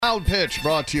Wild Pitch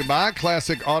brought to you by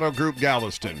Classic Auto Group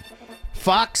Galveston.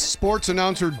 Fox Sports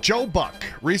announcer Joe Buck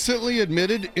recently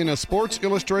admitted in a Sports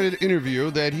Illustrated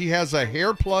interview that he has a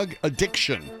hair plug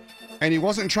addiction, and he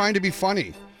wasn't trying to be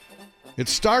funny. It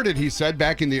started, he said,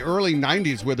 back in the early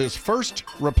 90s with his first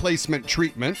replacement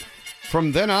treatment.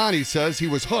 From then on, he says, he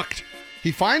was hooked.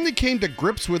 He finally came to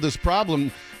grips with this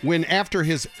problem when, after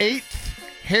his 8th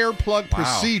hair plug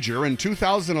procedure in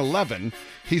 2011,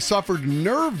 he suffered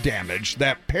nerve damage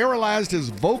that paralyzed his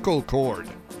vocal cord.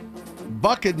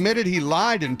 Buck admitted he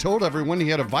lied and told everyone he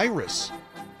had a virus.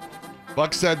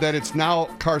 Buck said that it's now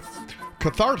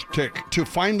cathartic to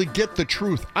finally get the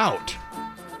truth out.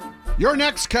 You're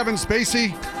next, Kevin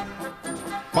Spacey.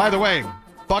 By the way,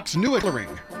 Buck's new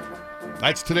ring.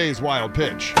 That's today's Wild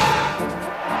Pitch.